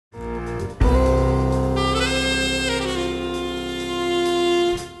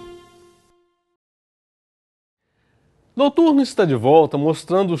Noturno está de volta,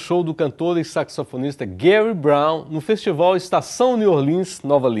 mostrando o show do cantor e saxofonista Gary Brown no Festival Estação New Orleans,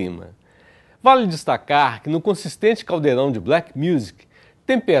 Nova Lima. Vale destacar que no consistente caldeirão de black music,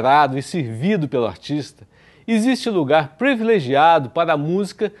 temperado e servido pelo artista, existe lugar privilegiado para a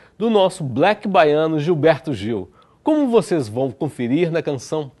música do nosso black baiano Gilberto Gil, como vocês vão conferir na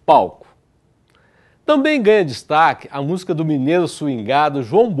canção Palco. Também ganha destaque a música do mineiro swingado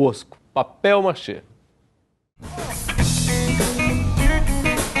João Bosco, Papel Machê.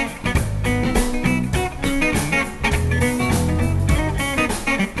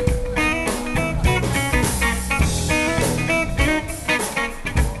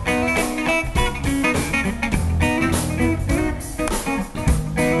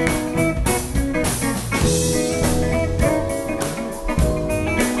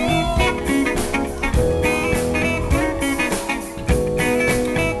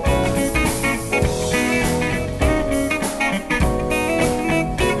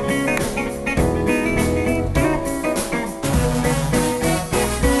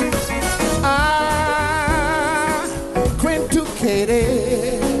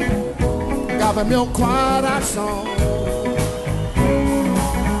 Gava meu coração.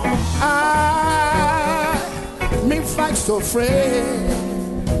 Me faz sofrer,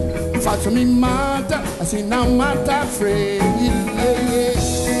 faz me mata, assim não mata freio.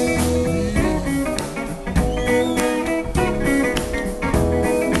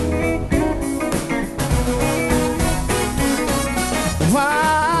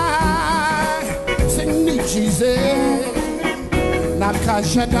 Vai sem me dizer na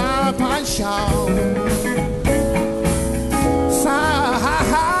caixa da paixão.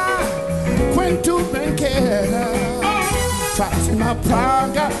 Quanto bem quer, traz uma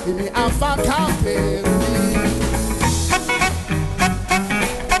praga e me afaca pelo.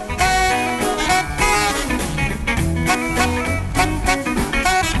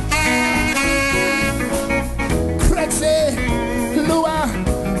 Crescer, lua,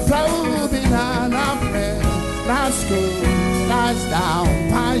 pra ubinar na frente, nas coisas, nas dá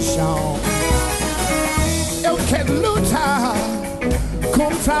paixão. Eu quero lutar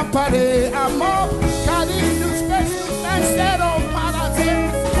contra a parede, amor, carinho, os beijos venceram para ver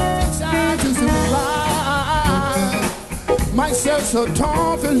os lá. Mas eu sou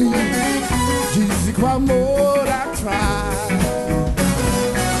tão feliz, dizem que o amor atrai.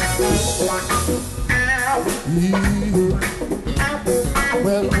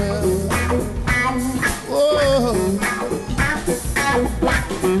 Well, oh.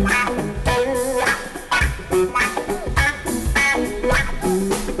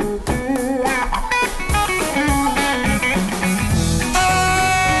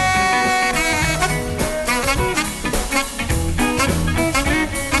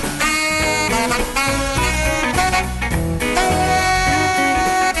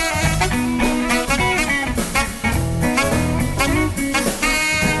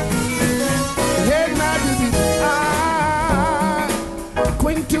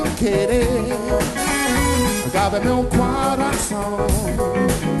 Querer, acaba meu coração.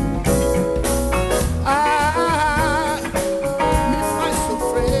 Me faz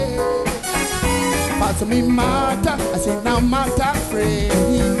sofrer, faz me mata, assim não mata freio.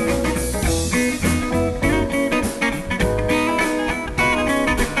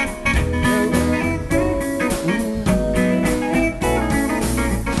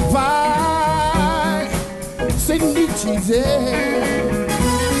 Vai sem me dizer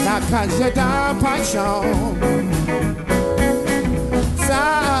na casa da paixão.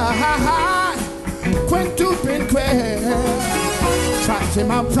 Sai, quanto bem quer, traz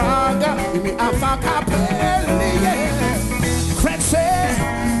uma praga e me afaca a pele. Crescer,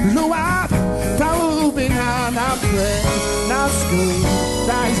 lua, pra ubinar na frente, nas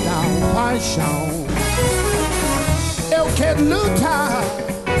coisas da paixão. Eu quero lutar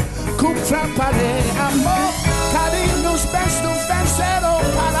contra a parede, amor, carinho, os beijos venceram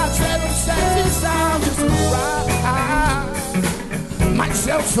para ter um serviço de surar. Mas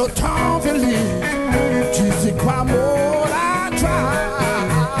eu sou tão feliz, dizem que o amor atrai.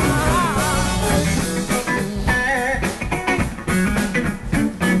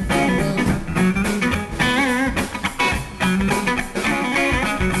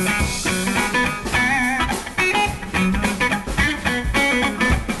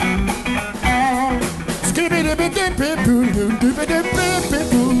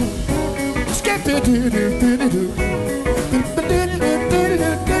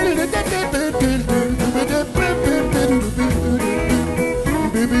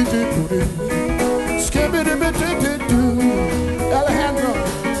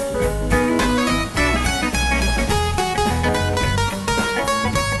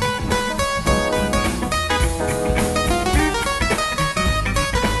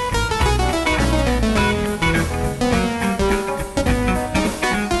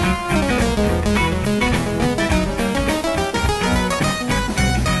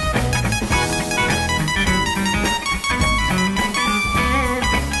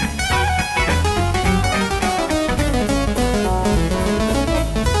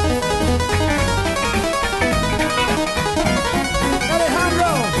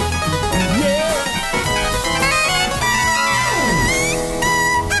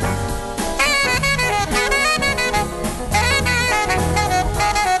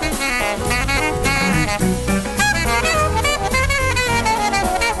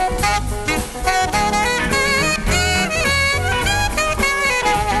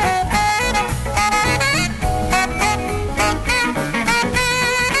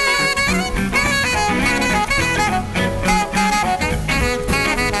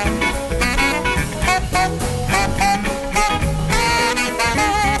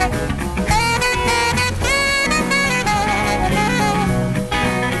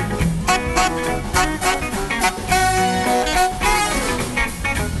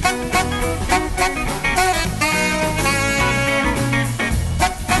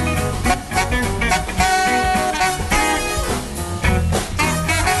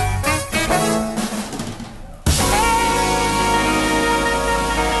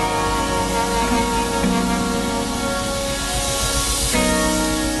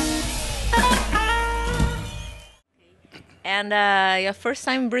 And your first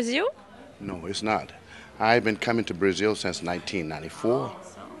time in Brazil? No, it's not. I've been coming to Brazil since 1994.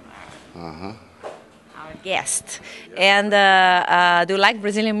 Our guest. And do you like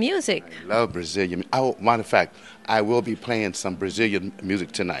Brazilian music? I love Brazilian. Oh, matter of fact, I will be playing some Brazilian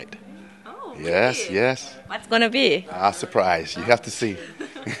music tonight. Oh, Yes, really? yes. What's gonna be? Surprise. You have to see.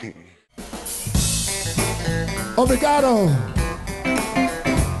 Obrigado.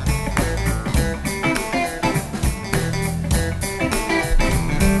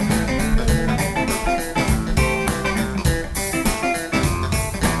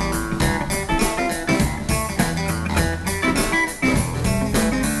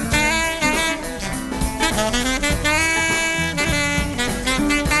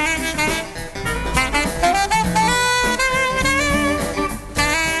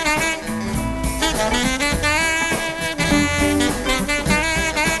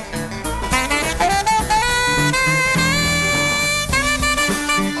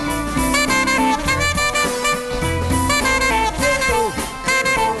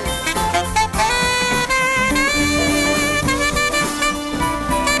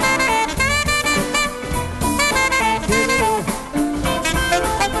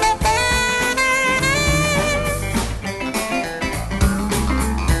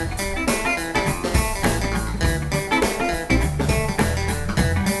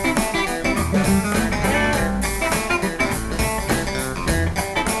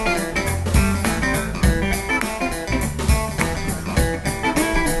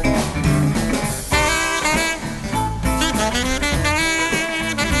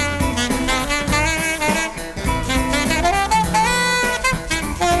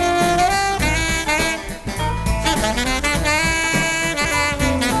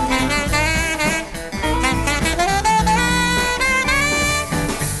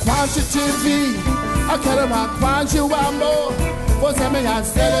 TV, aquela maquiagem, o amor. Você me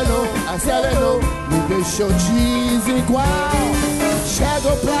acelerou, me deixou desigual.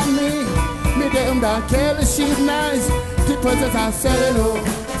 Chegou pra mim, me deu daqueles sinais, depois acelerou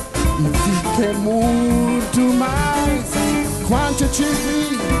e fiquei muito mais. Quando eu te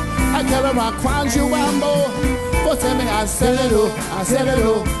vi, aquela maquiagem, o amor. Você me acelerou,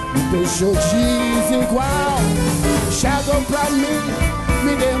 me deixou desigual. Chegou pra mim,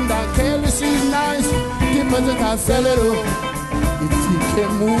 me deu daqueles sinais, depois acelerou e fiquei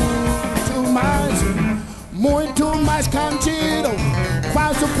muito mais candido,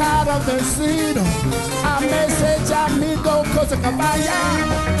 quase o cara vencido. Amei de amigo, coisa cavalha.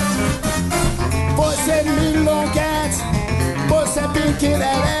 Você me enlouquece, você bem que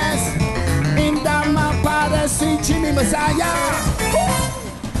merece, ainda me parece de mim, Messiah.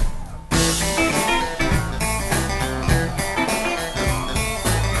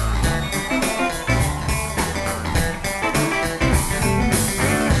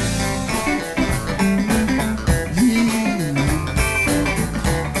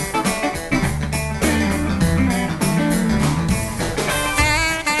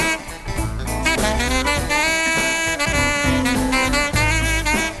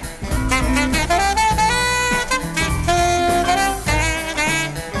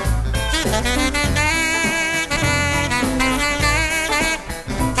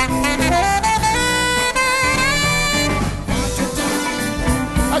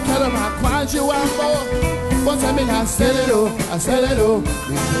 Quase o amor, você me acelerou,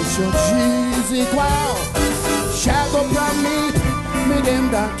 me deixou desigual. Chegou pra mim, me deu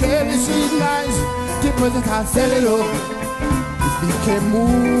daqueles sinais, depois acelerou e fiquei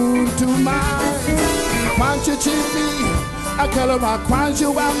muito mais. Quando eu te vi, aquela quase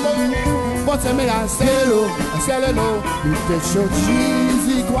o amor, você me acelerou, me deixou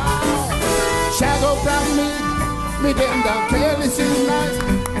desigual. Chegou pra mim, me deu daqueles sinais,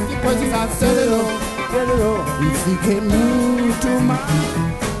 depois acelerou e fiquei muito mal.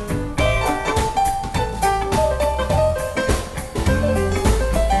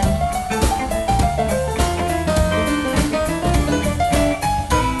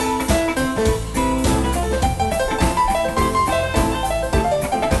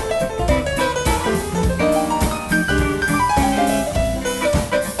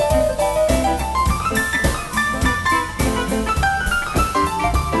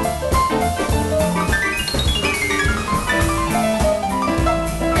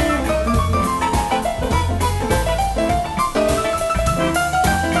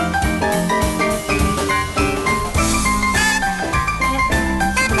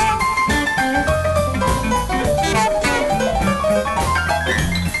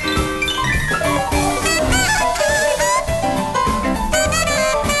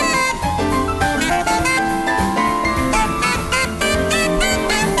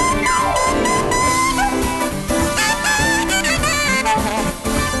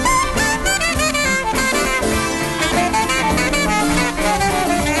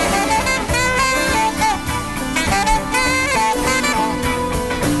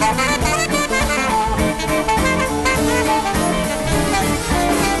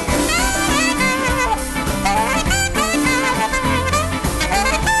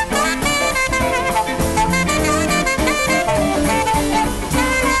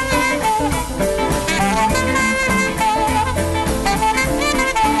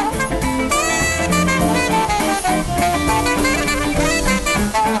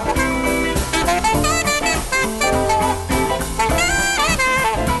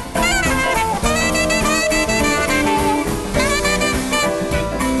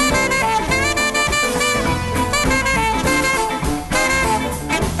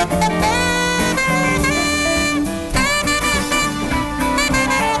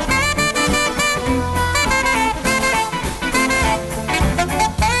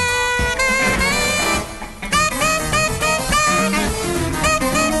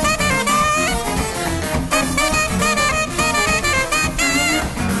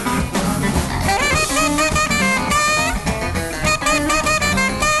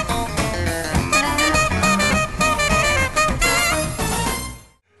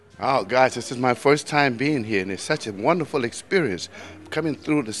 Oh, guys, this is my first time being here, and it's such a wonderful experience. Coming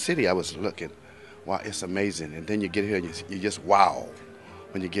through the city, I was looking. Wow, it's amazing. And then you get here, and you just wow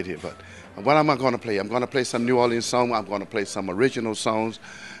when you get here. But what am I going to play? I'm going to play some New Orleans songs. I'm going to play some original songs.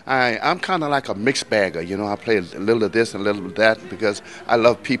 I'm kind of like a mixed bagger, you know. I play a little of this and a little of that because I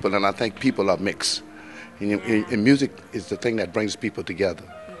love people, and I think people are mixed. And music is the thing that brings people together.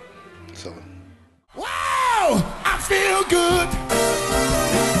 So. Wow, I feel good.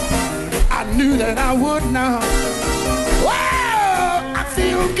 I knew that I would now. Wow, I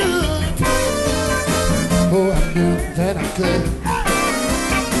feel good. Oh, I knew that I could.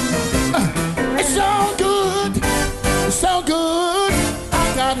 It's so good, it's so good.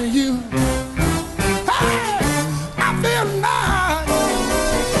 I got you. Hey, I feel nice.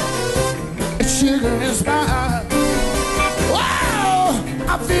 Sugar and spice. Wow,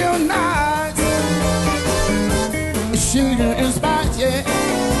 I feel nice. Sugar and spice, yeah.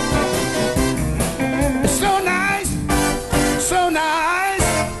 So nice, so nice,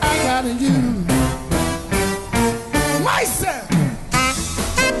 I got you. Myself.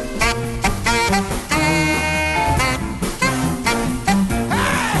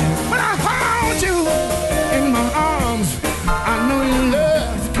 Hey, when I hold you in my arms, I know your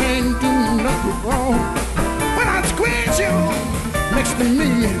love can't do nothing wrong. When I squeeze you next to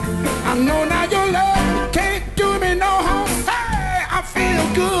me, I know now your love can't do me no harm. Hey, I feel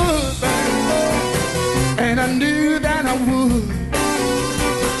good, baby. And I knew that I would.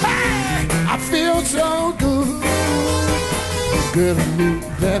 Hey, I feel so good. Girl, I knew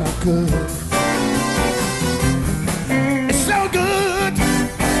that I could. It's so good,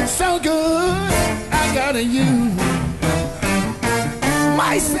 so good. I got you.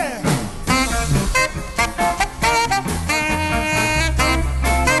 Myself.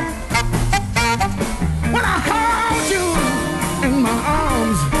 When I hold you in my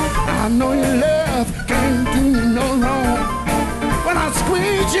arms, I know your love can't do no wrong. When I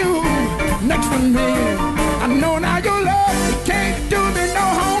squeeze you next to me, I know now your love can't do me no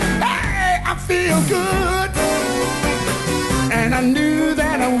harm. Hey, I feel good, and I knew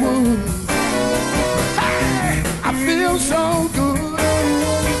that I would. Hey, I feel so good.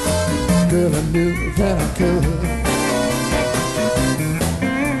 Girl, I knew that I could.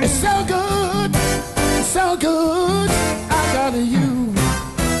 It's so good, so good. I got you.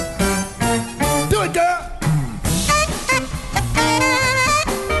 Do it, girl.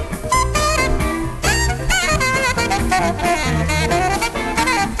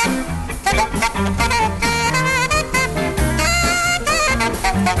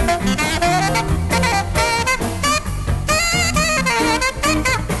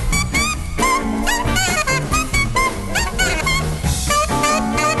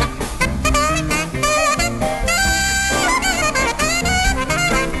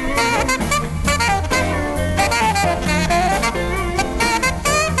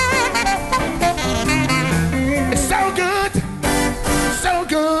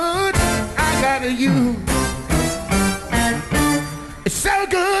 You. It's so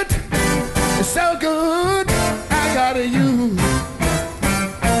good, it's so good, I got you.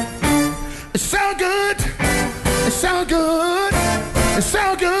 It's so good, it's so good, it's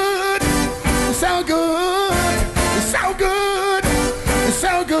so good, it's so good, it's so good, it's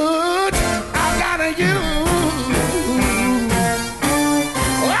so good, I got you.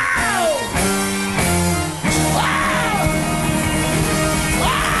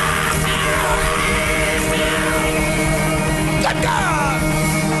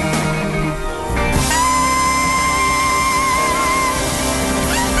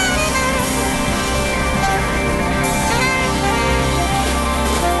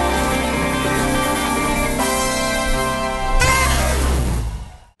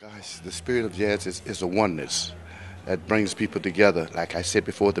 The spirit of jazz is a oneness that brings people together. Like I said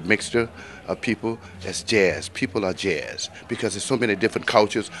before, the mixture of people is jazz. People are jazz because there's so many different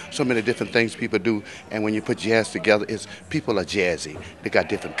cultures, so many different things people do. And when you put jazz together, people are jazzy. They got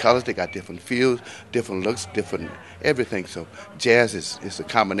different colors, they got different feels, different looks, different everything. So jazz is a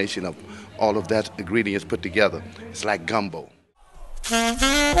combination of all of that ingredients put together. It's like gumbo.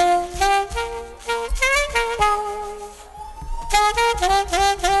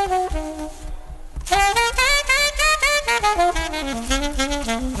 Thank you.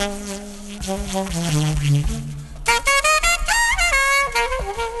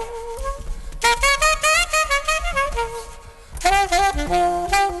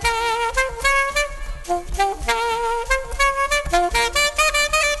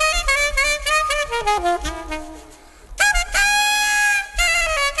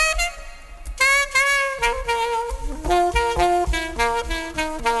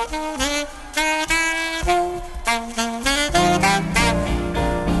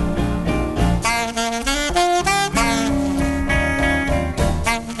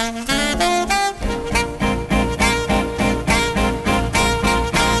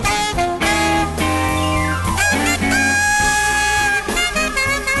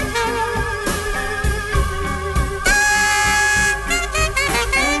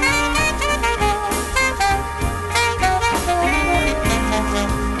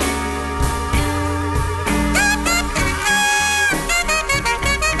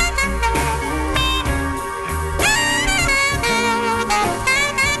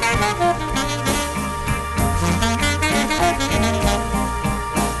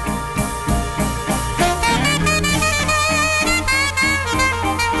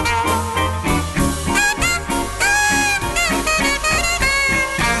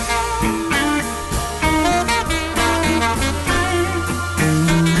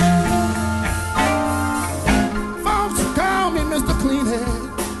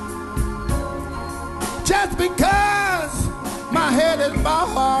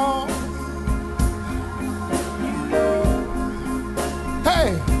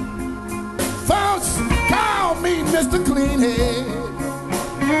 Hey, folks, call me Mr. Cleanhead,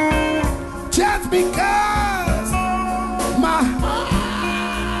 just because my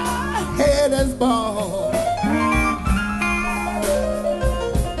head is bald.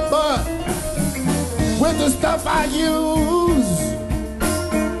 But with the stuff I use,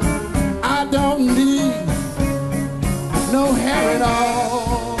 I don't need no hair at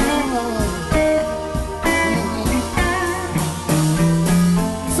all.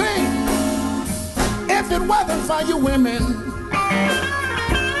 See, if it wasn't for you women,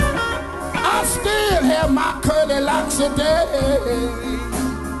 I still have my curly locks today.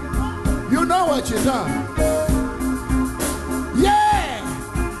 You know what you done. Yeah,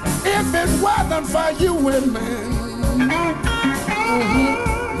 if it wasn't for you women,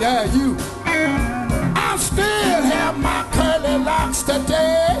 yeah, you, I still have my curly locks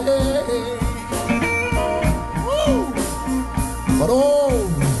today. Woo. But oh,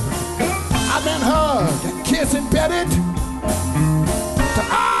 I've been hugged and kissed and petted to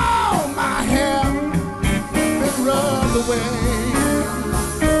all my hair been rubbed away.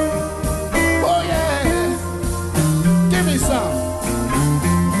 Oh yeah, give me some.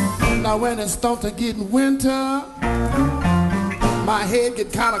 Now when it starts to get winter, my head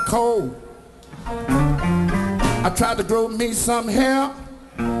get kind of cold. I tried to grow me some hair,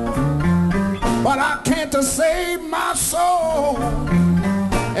 but I can't to save my soul.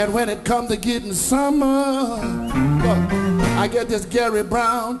 And when it comes to getting summer, look, I get this Gary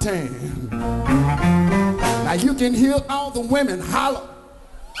Brown tan. Now you can hear all the women holler,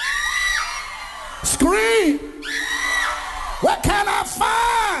 scream, where can I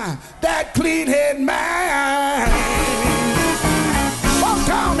find that clean-head man? Oh,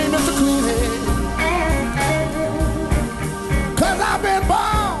 call me Mr. Clean-head. Cause I've been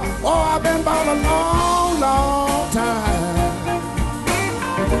born, oh, I've been born a long, long time.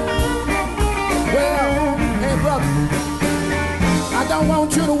 Well, hey brother, I don't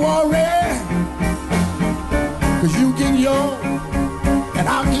want you to worry, cause you get yours and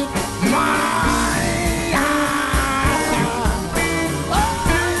I'll get mine.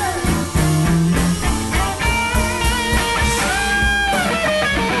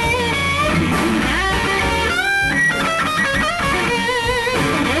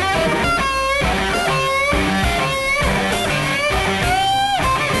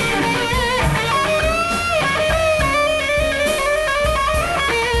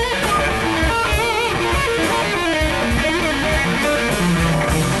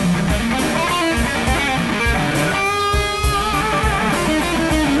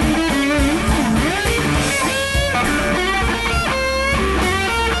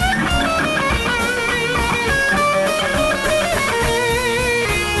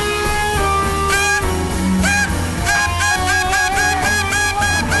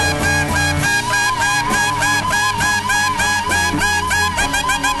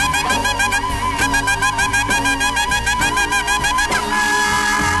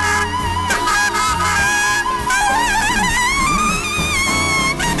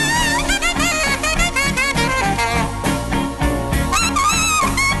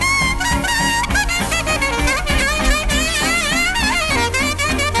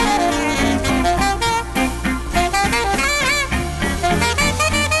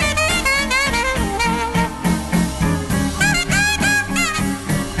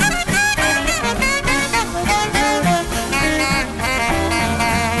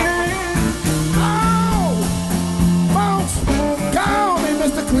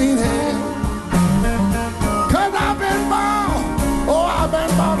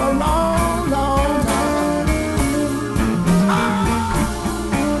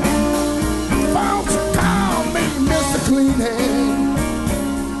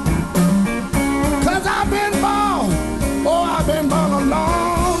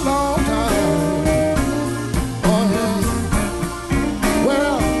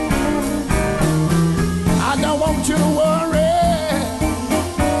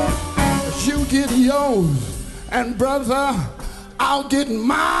 And brother, I'll get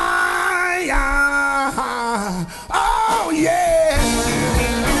mine. Oh yeah.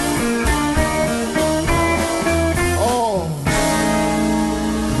 Oh.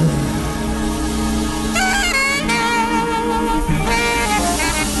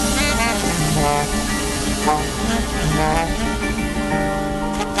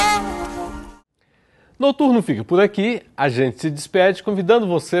 Noturno fica por aqui, a gente se despede convidando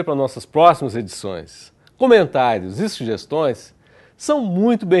você para nossas próximas edições. Comentários e sugestões são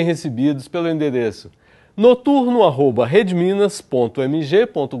muito bem recebidos pelo endereço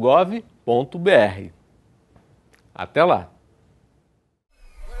noturno@redminas.mg.gov.br. Até lá!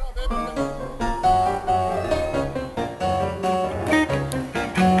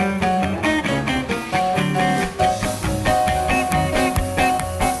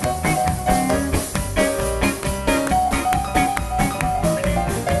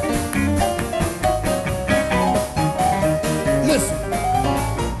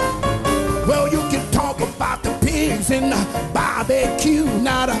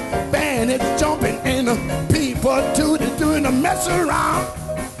 mess around.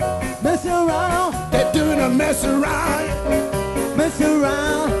 Mess around, They're doing a mess around. mess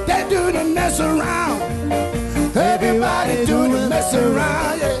around. They're doing a mess around. Everybody doing a mess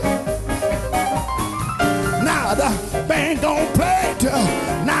around. Yeah. Now the band gon' play till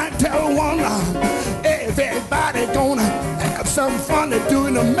 9 till 1. Everybody gonna have some fun. They're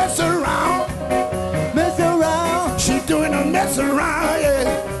doing a mess around. Mess around, She doing a mess around.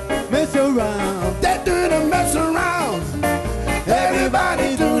 Yeah. mess around. They're doing a mess around.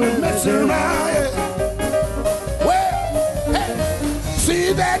 Everybody doing a mess around. Yeah. Well, hey,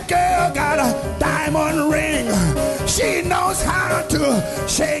 see that girl got a diamond ring. She knows how to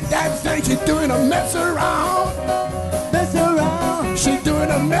shake that thing. She's doing a mess around. Mess around, She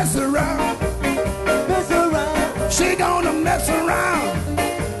doing a mess around. mess around. She gonna mess around.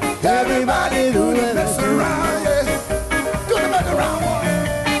 Everybody doing a mess around. Yeah. Doing a mess around. Boy.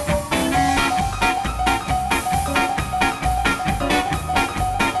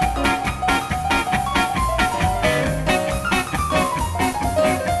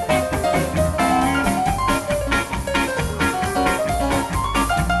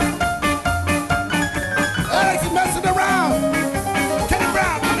 Alex is messing around. Kenny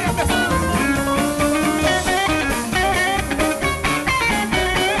Brown, come here, messing around.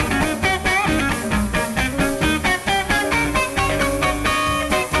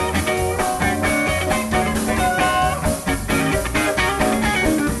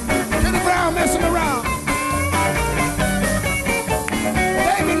 Kenny Brown messing around.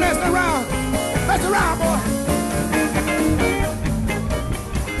 David messing around. Mess around, boy.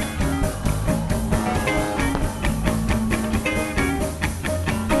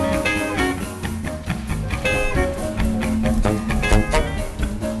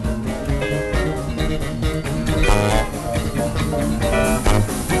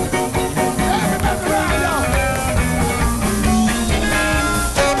 Mess around, y'all.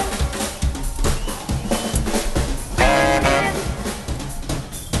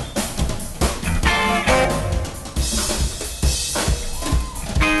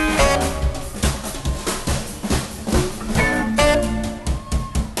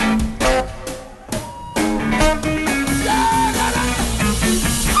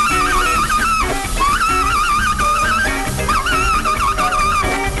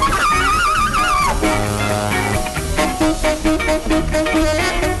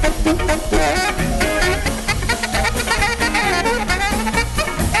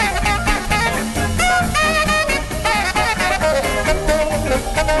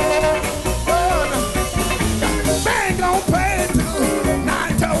 Band gon' play till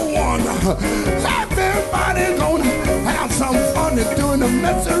 9 till 1. Everybody gonna have some fun. They're doing a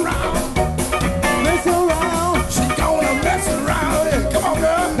mess around. Mess around, She gonna mess around. Yeah, come on,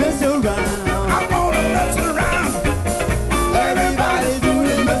 girl. mess around. I'm gonna mess around. Everybody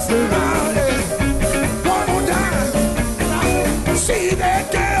doing a mess around. Yeah. One more time. See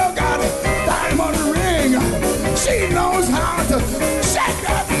that girl got a diamond ring. She knows how to shake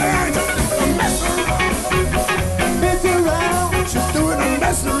that thing. A mess around. Mess around, She's doing a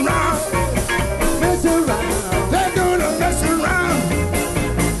mess around. mess around. They're doing a mess around.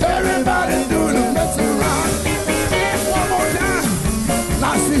 Everybody's doing a mess around. One more time.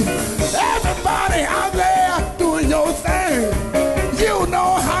 Now see, everybody out there doing your thing. You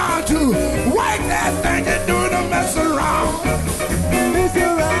know how to wake that thing. You're doing a mess around. Mess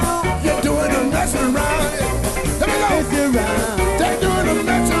around, You're doing a mess around. Here we mess go. around. They're doing a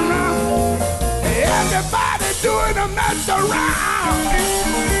mess around. Everybody doing a mess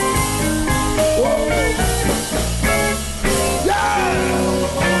around.